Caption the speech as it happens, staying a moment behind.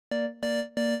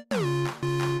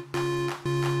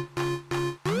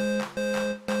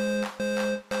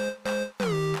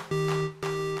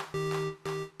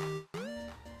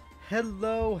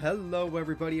Hello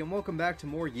everybody, and welcome back to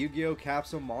more Yu-Gi-Oh!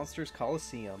 Capsule Monsters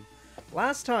Coliseum.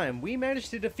 Last time, we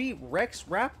managed to defeat Rex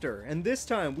Raptor, and this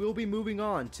time, we'll be moving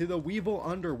on to the Weevil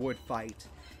Underwood fight.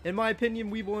 In my opinion,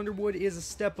 Weevil Underwood is a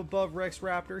step above Rex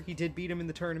Raptor. He did beat him in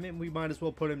the tournament, and we might as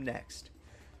well put him next.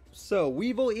 So,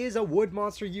 Weevil is a wood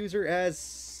monster user,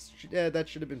 as that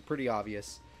should have been pretty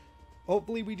obvious.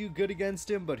 Hopefully we do good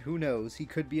against him, but who knows, he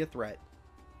could be a threat.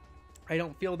 I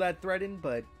don't feel that threatened,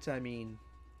 but, I mean...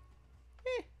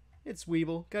 it's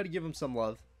Weevil. Gotta give him some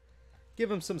love. Give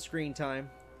him some screen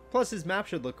time. Plus, his map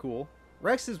should look cool.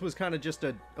 Rex's was kind of just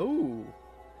a... ooh.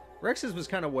 Rex's was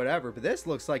kind of whatever, but this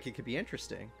looks like it could be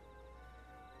interesting.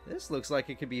 This looks like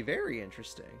it could be very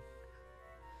interesting.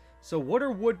 So, what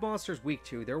are wood monsters weak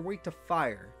to? They're weak to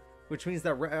fire. Which means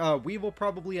that Weevil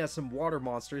probably has some water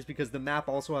monsters, because the map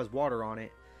also has water on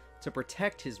it, to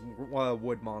protect his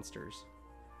wood monsters.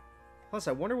 Plus,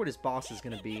 I wonder what his boss is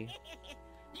going to be.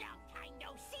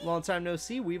 Long time no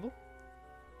see, Weevil.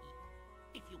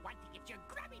 If you want to get your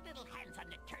grubby little hands on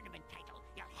the tournament title,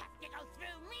 you'll have to go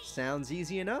through me. Sounds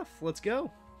easy enough. Let's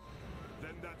go.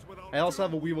 I also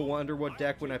have a Weevil Underwood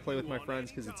deck when I play with my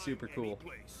friends because it's super cool.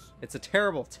 It's a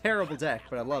terrible, terrible deck,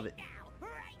 but I love it.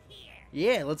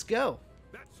 Yeah, let's go.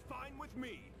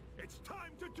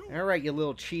 Alright, you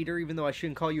little cheater, even though I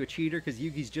shouldn't call you a cheater because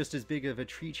Yugi's just as big of a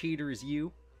cheater as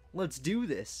you. Let's do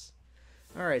this.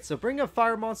 Alright, so bringing a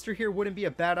fire monster here wouldn't be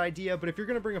a bad idea, but if you're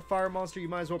going to bring a fire monster, you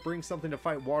might as well bring something to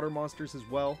fight water monsters as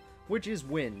well, which is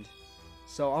wind.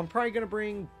 So I'm probably going to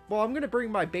bring, well, I'm going to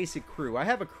bring my basic crew. I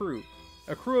have a crew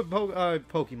of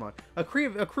Pokemon, a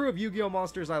crew of Yu-Gi-Oh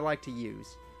monsters I like to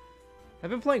use. I've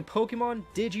been playing Pokemon,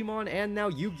 Digimon, and now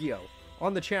Yu-Gi-Oh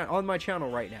on my channel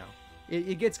right now.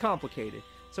 It gets complicated.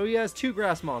 So he has 2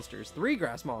 grass monsters, 3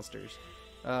 grass monsters,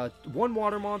 1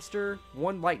 water monster,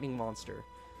 1 lightning monster.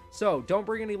 So, don't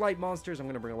bring any light monsters. I'm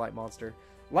going to bring a light monster.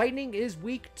 Lightning is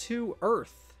weak to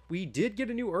Earth. We did get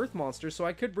a new Earth monster, so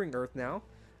I could bring Earth now.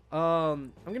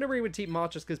 I'm going to bring Petite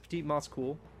Moth just because Petite Moth's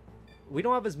cool. We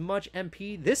don't have as much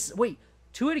MP. Wait,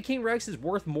 2-headed King Rex is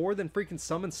worth more than freaking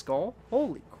Summon Skull?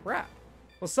 Holy crap.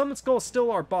 Well, Summon Skull's still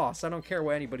our boss. I don't care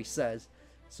what anybody says.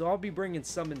 So, I'll be bringing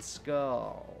Summon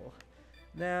Skull.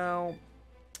 Now,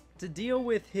 to deal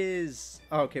with his...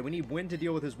 oh, okay, we need Wind to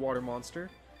deal with his water monster.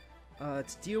 To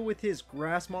deal with his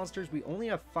grass monsters, we only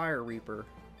have Fire Reaper.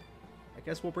 I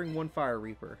guess we'll bring 1 Fire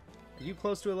Reaper. Are you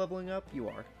close to a leveling up? You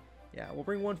are. Yeah, we'll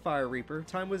bring 1 Fire Reaper.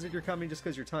 Time Wizard, you're coming just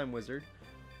because you're Time Wizard.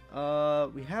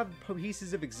 We have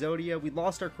pieces of Exodia. We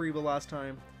lost our Kariba last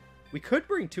time. We could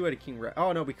bring 2-headed King Rex.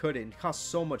 Oh, no, we couldn't. It costs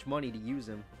so much money to use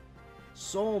him.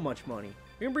 So much money.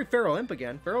 We can bring Feral Imp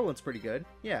again. Feral Imp's pretty good.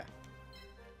 Yeah.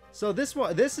 So this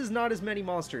is not as many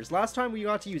monsters. Last time we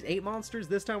got to use 8 monsters.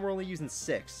 This time we're only using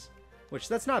 6. Which,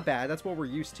 that's not bad. That's what we're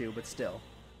used to, but still.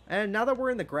 And now that we're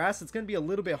in the grass, it's going to be a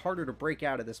little bit harder to break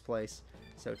out of this place.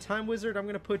 So, Time Wizard, I'm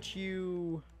going to put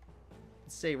you,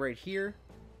 let's say, right here.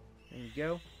 There you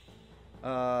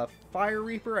go. Fire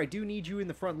Reaper, I do need you in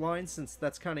the front line since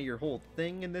that's kind of your whole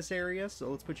thing in this area. So,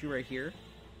 let's put you right here.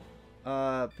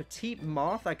 Petite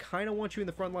Moth, I kind of want you in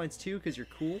the front lines too because you're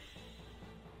cool.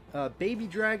 Baby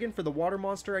Dragon, for the water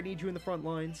monster, I need you in the front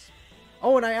lines.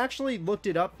 Oh, and I actually looked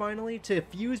it up finally. To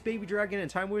fuse Baby Dragon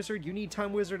and Time Wizard, you need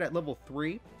Time Wizard at level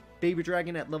 3, Baby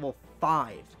Dragon at level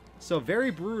 5. So very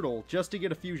brutal just to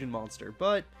get a fusion monster.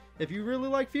 But if you really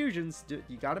like fusions,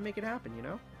 you gotta make it happen, you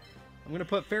know? I'm gonna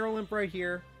put Feral Imp right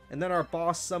here, and then our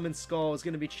boss Summon Skull is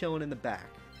gonna be chilling in the back.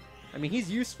 I mean, he's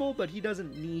useful, but he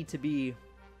doesn't need to be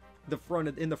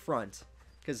in the front,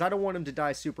 because I don't want him to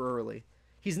die super early.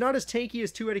 He's not as tanky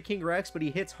as 2-headed King Rex, but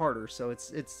he hits harder, so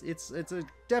it's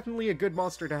definitely a good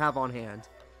monster to have on hand.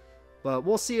 But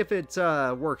we'll see if it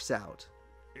works out.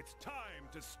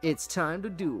 It's time to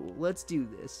duel. Let's do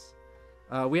this.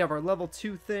 We have our level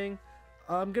 2 thing.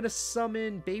 I'm gonna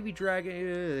summon Baby Dragon.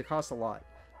 It costs a lot.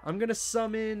 I'm gonna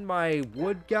summon my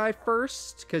wood guy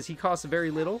first because he costs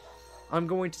very little. I'm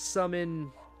going to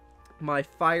summon my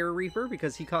Fire Reaper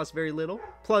because he costs very little.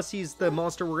 Plus, he's the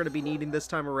monster we're gonna be needing this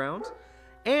time around.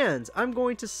 And I'm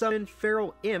going to summon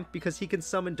Feral Imp because he can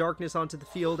summon darkness onto the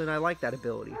field, and I like that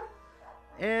ability.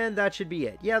 And that should be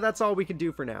it. Yeah, that's all we can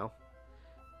do for now.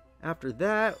 After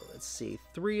that, let's see,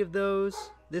 3 of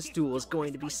those. This duel is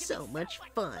going to be so much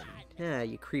fun. Ah,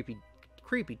 you creepy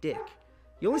dick.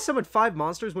 You only summoned 5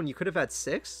 monsters when you could have had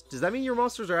 6? Does that mean your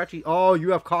monsters are actually... oh, you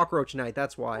have Cockroach Knight,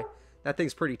 that's why. That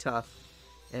thing's pretty tough.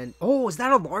 And, oh, is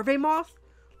that a Larvae Moth?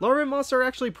 Larvae Moths are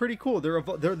actually pretty cool. They're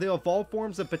the evolved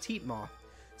forms of Petite Moth.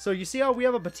 So you see how we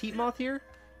have a Petite Moth here?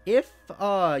 If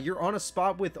you're on a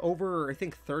spot with over, I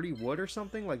think, 30 wood or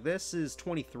something, like this is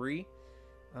 23.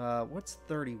 What's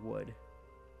 30 wood?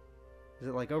 Is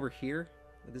it like over here?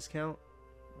 Would this count?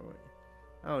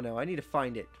 I don't know. I need to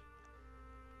find it.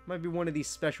 Might be one of these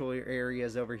special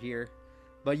areas over here.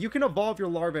 But you can evolve your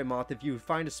larvae moth if you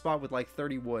find a spot with like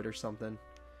 30 wood or something.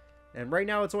 And right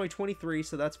now it's only 23,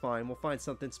 so that's fine. We'll find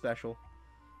something special.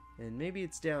 And maybe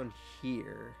it's down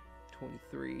here.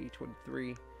 23,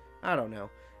 23. I don't know.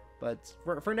 But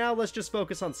for now, let's just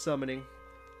focus on summoning.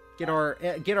 Get our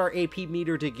AP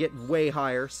meter to get way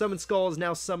higher. Summon Skull is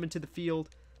now summoned to the field.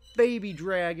 Baby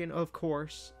Dragon, of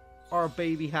course. Our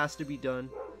baby has to be done.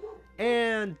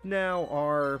 And now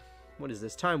our... What is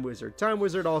this? Time Wizard. Time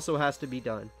Wizard also has to be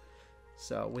done.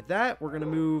 So with that, we're going to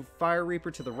move Fire Reaper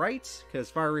to the right,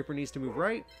 because Fire Reaper needs to move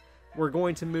right. We're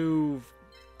going to move,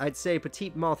 I'd say,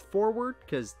 Petite Moth forward,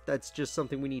 because that's just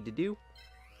something we need to do.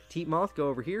 Petite Moth, go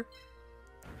over here.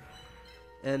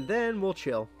 And then we'll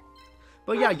chill.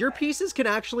 But yeah, your pieces can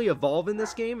actually evolve in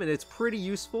this game, and it's pretty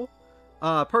useful.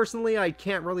 Personally, I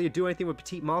can't really do anything with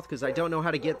Petite Moth, because I don't know how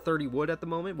to get 30 wood at the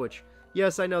moment, which,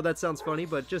 yes, I know that sounds funny,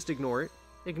 but just ignore it.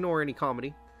 Ignore any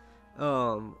comedy.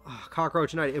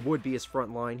 Cockroach Knight, it would be his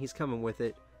front line. He's coming with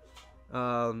it.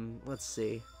 Let's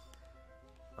see.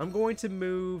 I'm going to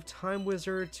move Time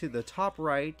Wizard to the top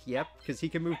right. Yep, because he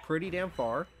can move pretty damn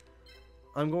far.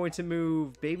 I'm going to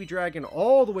move Baby Dragon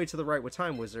all the way to the right with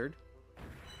Time Wizard.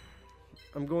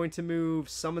 I'm going to move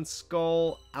Summon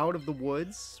Skull out of the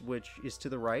woods, which is to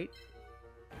the right.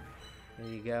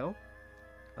 There you go.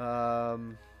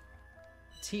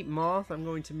 Petite Moth, I'm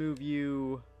going to move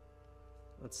you,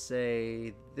 let's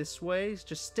say, this way.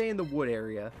 Just stay in the wood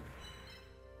area.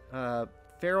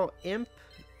 Feral Imp,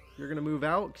 you're going to move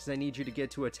out because I need you to get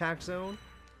to attack zone.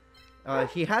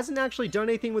 He hasn't actually done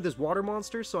anything with his water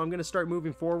monster, so I'm going to start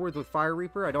moving forward with Fire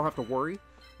Reaper. I don't have to worry.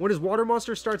 When his water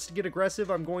monster starts to get aggressive,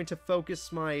 I'm going to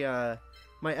focus my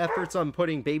my efforts on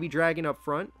putting Baby Dragon up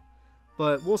front.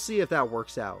 But we'll see if that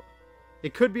works out.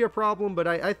 It could be a problem, but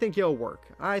I think it'll work.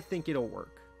 I think it'll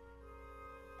work.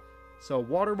 So,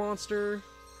 water monster.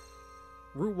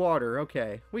 Root water.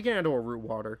 Okay. We can handle a root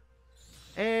water.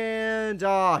 And,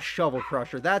 Shovel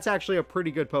Crusher. That's actually a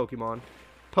pretty good Pokemon.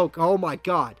 Oh my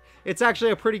god. It's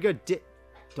actually a pretty good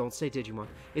Don't say Digimon.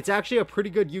 It's actually a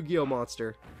pretty good Yu-Gi-Oh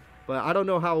monster. But I don't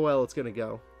know how well it's going to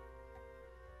go.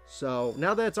 So,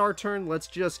 now that it's our turn, let's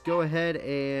just go ahead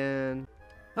and...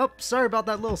 Oh, sorry about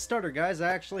that little stutter, guys.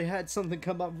 I actually had something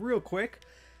come up real quick.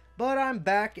 But I'm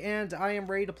back, and I am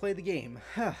ready to play the game.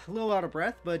 A little out of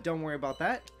breath, but don't worry about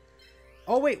that.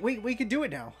 Oh, wait, we can do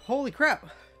it now. Holy crap.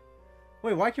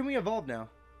 Wait, why can we evolve now?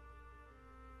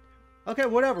 Okay,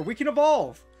 whatever. We can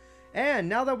evolve. And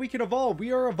now that we can evolve,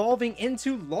 we are evolving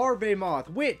into Larvae Moth,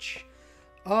 which...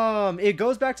 it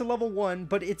goes back to level 1,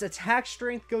 but its attack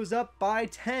strength goes up by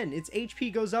 10. Its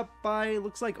HP goes up by,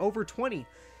 looks like, over 20.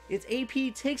 Its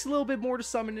AP takes a little bit more to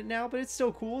summon it now, but it's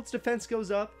still cool. Its defense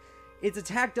goes up. Its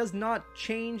attack does not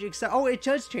change, except... Oh, it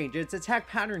does change. Its attack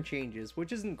pattern changes,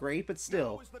 which isn't great, but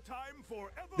still.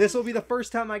 This will be the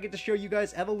first time I get to show you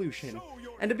guys evolution.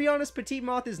 And to be honest, Petite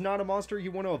Moth is not a monster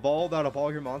you want to evolve out of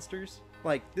all your monsters.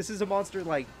 Like, this is a monster,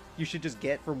 like, you should just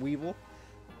get from Weevil.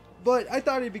 But I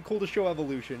thought it'd be cool to show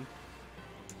evolution.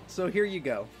 So here you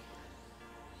go.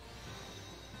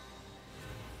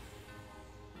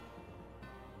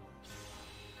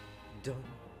 Dun,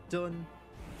 dun.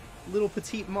 Little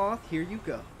Petite Moth, here you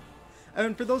go.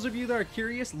 And for those of you that are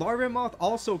curious, Larvae Moth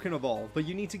also can evolve, but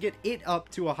you need to get it up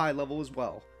to a high level as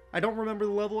well. I don't remember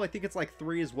the level, I think it's like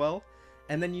 3 as well.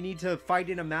 And then you need to fight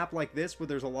in a map like this where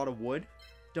there's a lot of wood.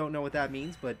 Don't know what that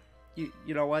means, but you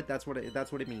know what? That's what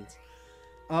it means.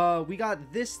 We got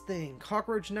this thing.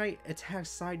 Cockroach Knight attacks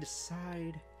side to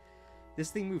side. This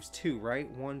thing moves 2, right?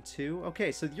 1, 2.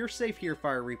 Okay, so you're safe here,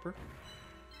 Fire Reaper.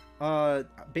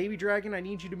 Baby Dragon, I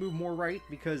need you to move more right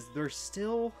because there's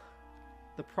still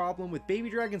the problem with Baby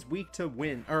Dragon's weak to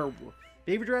wind. Or,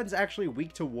 Baby Dragon's actually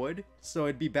weak to wood, so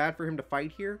it'd be bad for him to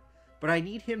fight here. But I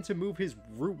need him to move his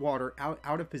root water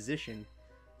out of position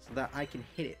so that I can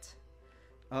hit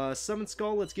it. Summon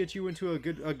Skull, let's get you into a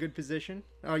good position.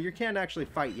 You can't actually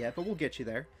fight yet, but we'll get you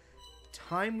there.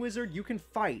 Time Wizard, you can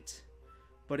fight.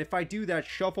 But if I do that,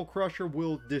 Shuffle Crusher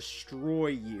will destroy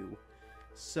you.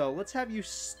 So let's have you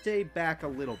stay back a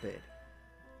little bit.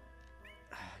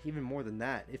 Even more than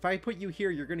that. If I put you here,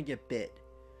 you're going to get bit.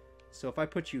 So if I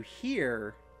put you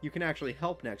here, you can actually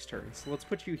help next turn. So let's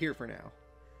put you here for now.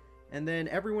 And then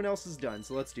everyone else is done,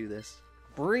 so let's do this.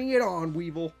 Bring it on,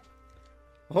 Weevil.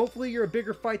 Hopefully you're a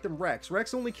bigger fight than Rex.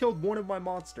 Rex only killed one of my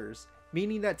monsters,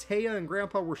 meaning that Taya and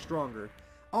Grandpa were stronger.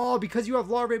 Oh, because you have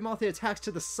Larvae Moth, it attacks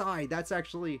to the side. That's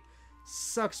actually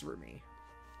sucks for me.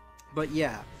 But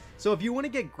yeah. So if you want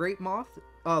to get Great Moth,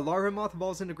 Larva Moth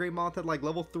evolves into Great Moth at like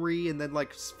level 3 and then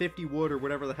like 50 wood or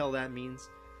whatever the hell that means.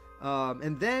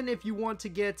 And then if you want to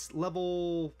get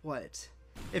level... what?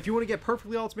 If you want to get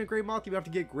Perfectly Ultimate Great Moth, you have to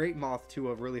get Great Moth to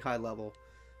a really high level.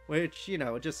 Which, you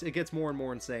know, it gets more and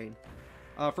more insane.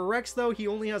 For Rex, though, he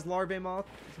only has Larvae Moth,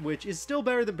 which is still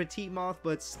better than Petite Moth,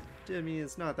 but, I mean,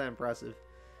 it's not that impressive.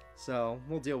 So,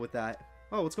 we'll deal with that.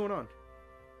 Oh, what's going on?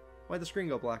 Why'd the screen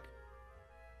go black?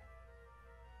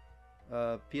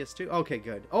 PS2? Okay,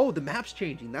 good. Oh, the map's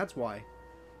changing, that's why.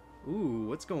 Ooh,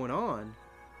 what's going on?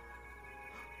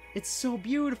 It's so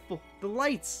beautiful! The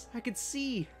lights! I can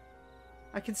see!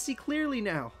 I can see clearly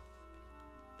now!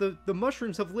 The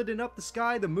mushrooms have lit up the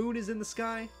sky, the moon is in the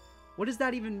sky. What does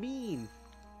that even mean?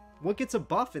 What gets a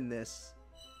buff in this?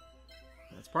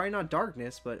 That's probably not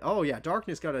darkness, but... oh yeah,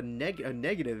 darkness got a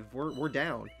negative. We're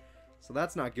down. So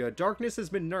that's not good. Darkness has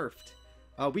been nerfed.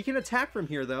 We can attack from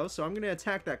here, though, so I'm going to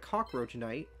attack that Cockroach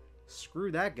Knight.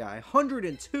 Screw that guy.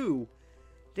 102!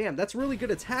 Damn, that's really good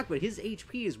attack, but his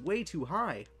HP is way too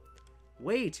high.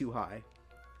 Way too high.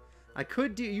 I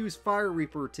could use Fire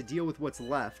Reaper to deal with what's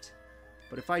left.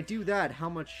 But if I do that, how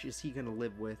much is he going to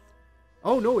live with?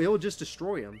 Oh, no, it'll just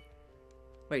destroy him.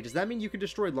 Wait, does that mean you can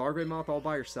destroy Larvae Moth all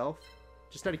by yourself?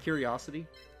 Just out of curiosity?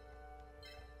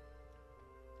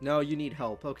 No, you need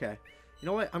help. Okay. You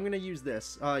know what? I'm going to use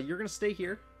this. You're going to stay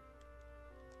here.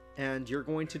 And you're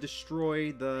going to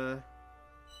destroy the...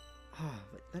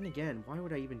 but then again, why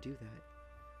would I even do that?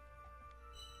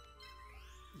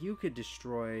 You could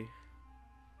destroy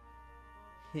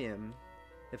him.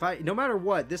 No matter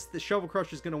what, the Shovel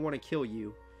Crusher is going to want to kill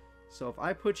you. So if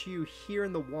I put you here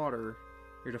in the water,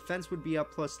 your defense would be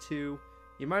up +2.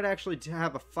 You might actually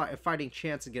have a fighting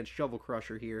chance against Shovel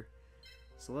Crusher here.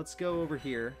 So let's go over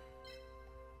here.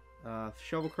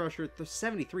 Shovel Crusher,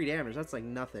 73 damage, that's like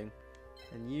nothing.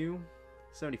 And you,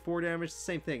 74 damage,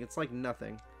 same thing, it's like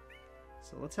nothing.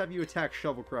 So let's have you attack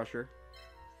Shovel Crusher.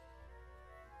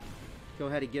 Go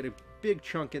ahead and get a big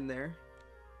chunk in there.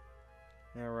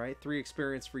 Alright, 3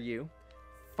 experience for you.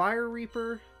 Fire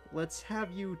Reaper, let's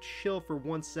have you chill for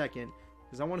 1 second.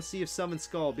 Because I want to see if Summon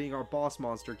Skull, being our boss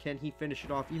monster, can he finish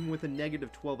it off even with a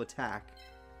 -12 attack?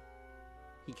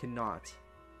 He cannot.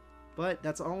 But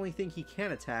that's the only thing he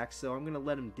can attack, so I'm going to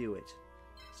let him do it.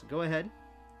 So go ahead.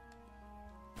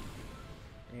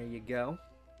 There you go.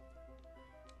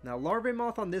 Now, Larvae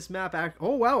Moth on this map...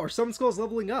 oh, wow, our Summon Skull's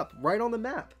leveling up right on the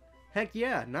map. Heck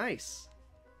yeah, nice.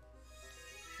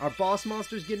 Our boss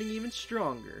monster's getting even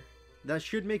stronger. That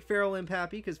should make Feral Imp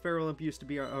happy, because Feral Imp used to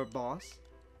be our boss.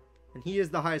 And he is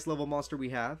the highest level monster we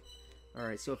have.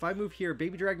 Alright, so if I move here,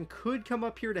 Baby Dragon could come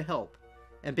up here to help.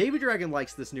 And Baby Dragon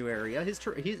likes this new area.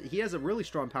 He has a really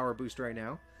strong power boost right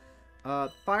now.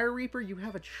 Fire Reaper, you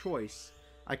have a choice.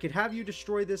 I could have you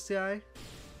destroy this guy.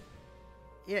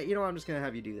 Yeah, you know what? I'm just going to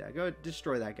have you do that. Go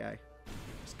destroy that guy.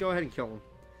 Just go ahead and kill him.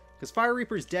 Because Fire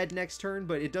Reaper's dead next turn,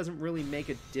 but it doesn't really make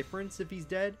a difference if he's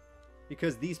dead.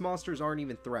 Because these monsters aren't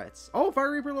even threats. Oh,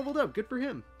 Fire Reaper leveled up. Good for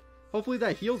him. Hopefully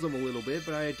that heals him a little bit,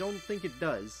 but I don't think it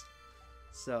does.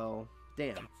 So,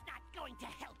 damn. That's not going to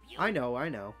help you. I know, I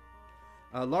know.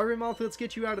 Larvae Moth, let's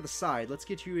get you out of the side. Let's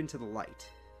get you into the light.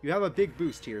 You have a big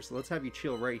boost here, so let's have you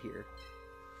chill right here.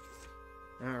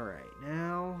 Alright,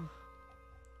 now...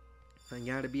 I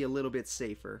gotta be a little bit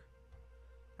safer.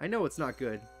 I know it's not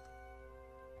good.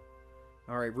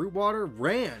 Alright, Root Water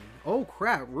ran. Oh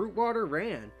crap, Root Water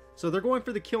ran. So they're going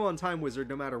for the kill on Time Wizard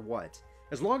no matter what.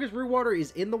 As long as Root Water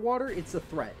is in the water, it's a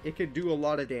threat. It could do a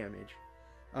lot of damage.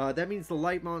 That means the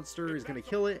light monster is going to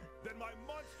kill it. Then my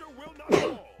monster will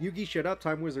not fall. Yugi, shut up.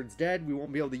 Time Wizard's dead. We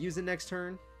won't be able to use it next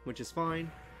turn, which is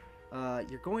fine.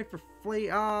 You're going for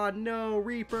Ah, no,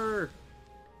 Reaper.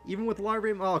 Even with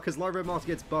Larvae... oh, because Larvae Moth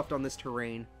gets buffed on this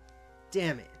terrain.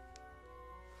 Damn it.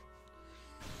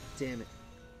 Damn it.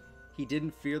 He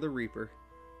didn't fear the Reaper.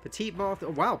 Petite Moth... oh,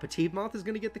 wow, Petite Moth is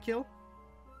going to get the kill?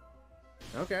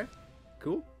 Okay.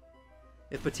 Cool.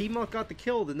 If Petite Moth got the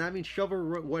kill, then that means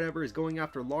Shovel whatever is going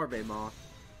after Larvae Moth.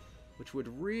 Which would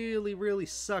really, really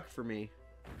suck for me.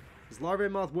 Because Larvae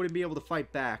Moth wouldn't be able to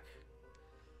fight back.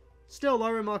 Still,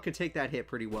 Larvae Moth could take that hit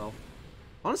pretty well.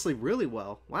 Honestly, really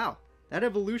well. Wow. That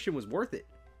evolution was worth it.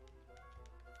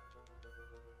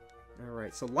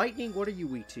 Alright, so Lightning, what are you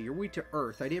weak to? You're weak to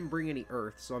Earth. I didn't bring any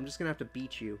Earth, so I'm just going to have to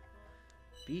beat you.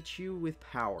 Beat you with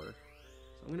power.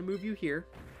 So I'm going to move you here.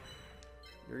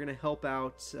 You're going to help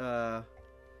out,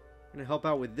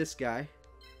 with this guy.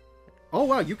 Oh,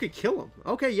 wow, you could kill him.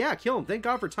 Okay, yeah, kill him. Thank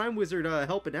God for Time Wizard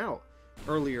helping out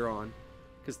earlier on.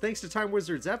 Because thanks to Time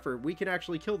Wizard's effort, we can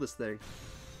actually kill this thing.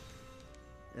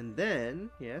 And then,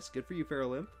 yes, good for you,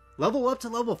 Feral Imp. Level up to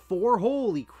level 4?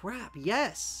 Holy crap,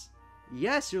 yes!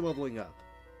 Yes, you're leveling up.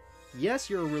 Yes,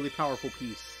 you're a really powerful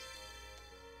piece.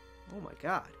 Oh my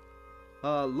god.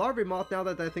 Larvae Moth, now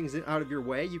that that thing's out of your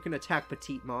way, you can attack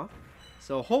Petite Moth.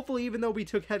 So hopefully, even though we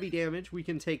took heavy damage, we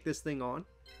can take this thing on.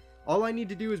 All I need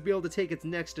to do is be able to take its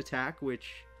next attack,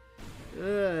 which...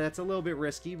 that's a little bit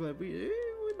risky, but we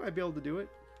might be able to do it.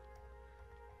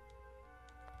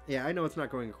 Yeah, I know it's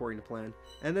not going according to plan.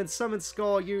 And then Summon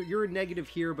Skull, you're a negative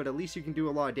here, but at least you can do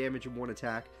a lot of damage in one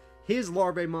attack. His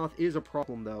Larvae Moth is a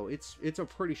problem, though. It's a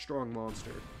pretty strong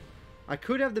monster. I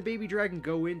could have the Baby Dragon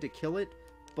go in to kill it,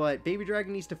 but Baby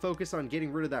Dragon needs to focus on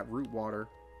getting rid of that Root Water.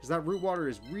 Because that Root Water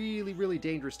is really, really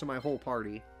dangerous to my whole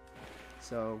party.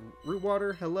 So, Root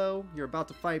Water, hello. You're about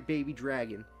to fight Baby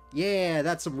Dragon. Yeah,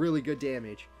 that's some really good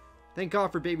damage. Thank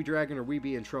God for Baby Dragon or we'd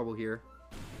be in trouble here.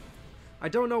 I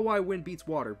don't know why wind beats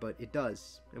water, but it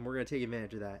does. And we're going to take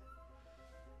advantage of that.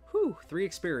 Whew, 3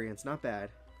 experience. Not bad.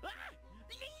 Leave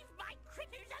my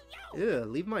critters alone! Ew,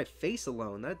 leave my face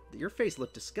alone. Your face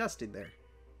looked disgusting there.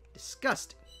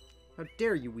 Disgusting. How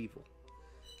dare you, Weevil.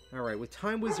 Alright, with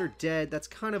Time Wizard dead, that's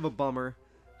kind of a bummer.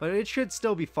 But it should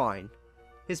still be fine.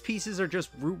 His pieces are just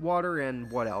Root Water and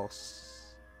what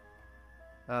else?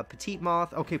 Petite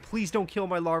Moth. Okay, please don't kill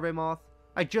my Larvae Moth.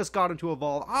 I just got him to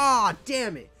evolve. Ah,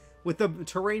 damn it! With the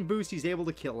terrain boost, he's able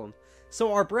to kill him.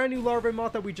 So our brand new Larvae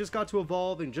Moth that we just got to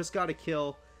evolve and just got to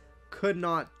kill could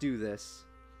not do this.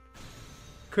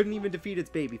 Couldn't even defeat its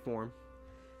baby form.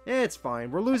 It's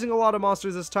fine. We're losing a lot of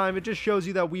monsters this time. It just shows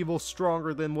you that Weevil's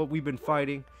stronger than what we've been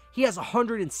fighting. He has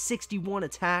 161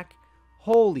 attack.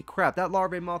 Holy crap, that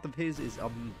Larvae Moth of his is a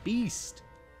beast.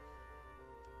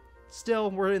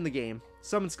 Still, we're in the game.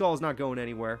 Summon Skull is not going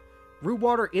anywhere. Root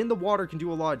Water in the water can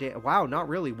do a lot of damage. Wow, not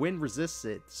really. Wind resists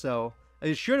it, so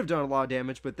it should have done a lot of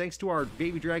damage, but thanks to our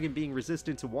Baby Dragon being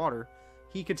resistant to water,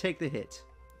 he could take the hit.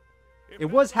 It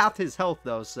was half his health,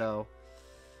 though, so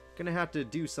gonna have to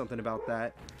do something about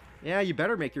that. Yeah, you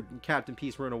better make your Captain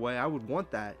Piece run away. I would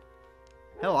want that.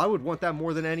 Hell, I would want that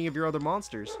more than any of your other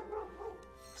monsters.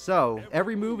 So,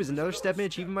 every move is another step in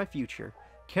achieving my future.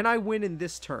 Can I win in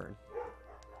this turn?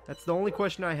 That's the only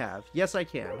question I have. Yes, I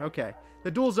can. Okay. The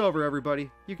duel's over,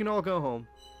 everybody. You can all go home.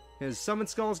 Because Summon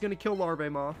Skull is going to kill Larvae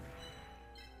Moth.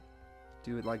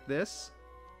 Do it like this.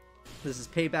 This is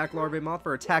payback, Larvae Moth,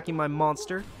 for attacking my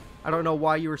monster. I don't know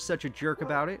why you were such a jerk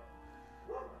about it.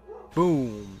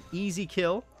 Boom. Easy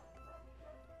kill.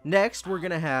 Next, we're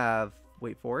going to have...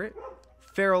 Wait for it.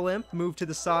 Feral Imp, move to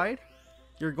the side.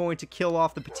 You're going to kill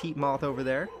off the Petite Moth over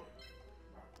there.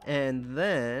 And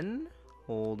then...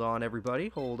 Hold on, everybody.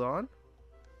 Hold on.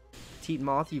 Petite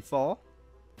Moth, you fall.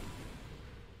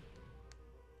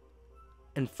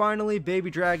 And finally, Baby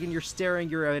Dragon, you're staring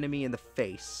your enemy in the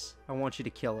face. I want you to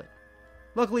kill it.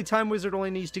 Luckily, Time Wizard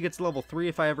only needs to get to level 3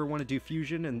 if I ever want to do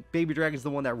fusion, and Baby Dragon's the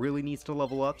one that really needs to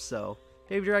level up, so...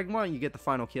 Baby Dragon, why don't you get the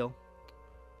final kill?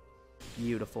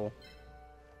 Beautiful.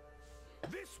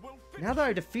 Now that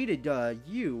I defeated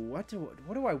you, what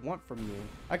do I want from you?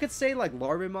 I could say, like,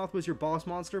 Larvae Moth was your boss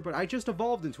monster, but I just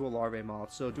evolved into a Larvae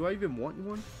Moth, so do I even want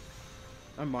one?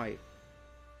 I might.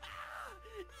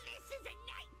 This is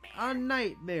a nightmare! A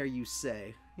nightmare, you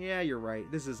say? Yeah, you're right.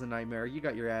 This is a nightmare. You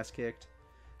got your ass kicked.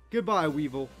 Goodbye,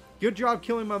 Weevil. Good job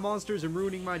killing my monsters and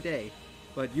ruining my day.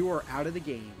 But you are out of the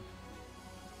game.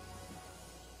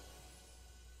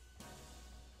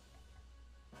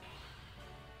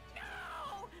 No!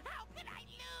 How could I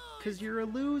lose? Because you're a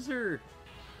loser.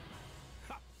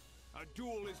 Ha! A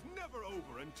duel is never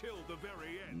over until the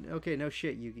very end. Okay, no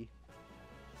shit, Yugi.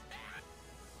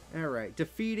 Alright,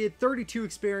 defeated, 32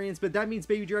 experience, but that means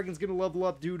Baby Dragon's gonna level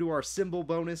up due to our symbol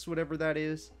bonus, whatever that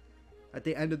is, at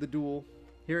the end of the duel.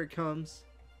 Here it comes.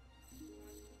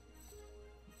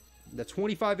 The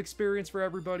 25 experience for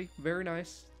everybody. Very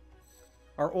nice.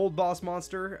 Our old boss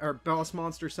monster,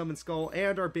 Summon Skull,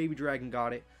 and our Baby Dragon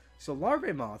got it. So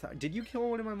Larvae Moth, did you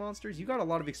kill one of my monsters? You got a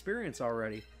lot of experience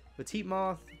already. Petite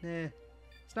Moth,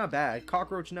 it's not bad.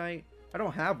 Cockroach Knight, I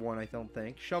don't have one, I don't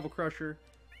think. Shovel Crusher,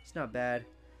 it's not bad.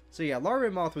 So yeah, Larvae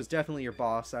Moth was definitely your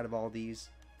boss out of all these.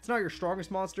 It's not your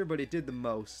strongest monster, but it did the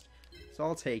most. So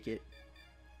I'll take it.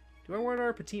 Do I want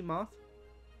our Petite Moth?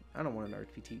 I don't want another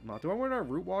Petite Moth. Do I want our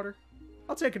Root Water?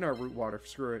 I'll take another Root Water.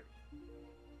 Screw it.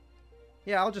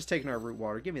 Yeah, I'll just take another Root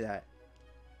Water. Give me that.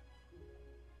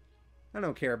 I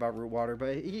don't care about Root Water,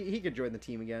 but he could join the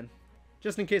team again.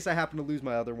 Just in case I happen to lose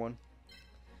my other one.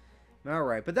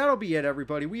 Alright, but that'll be it,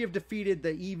 everybody. We have defeated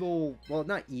the evil... Well,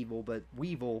 not evil, but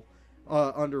Weevil...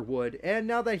 Underwood, and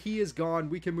now that he is gone,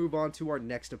 we can move on to our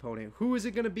next opponent. Who is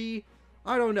it going to be?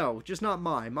 I don't know, just not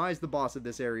Mai. Mai's the boss of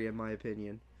this area in my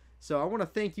opinion. So I want to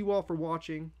thank you all for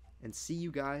watching, and see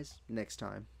you guys next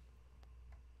time.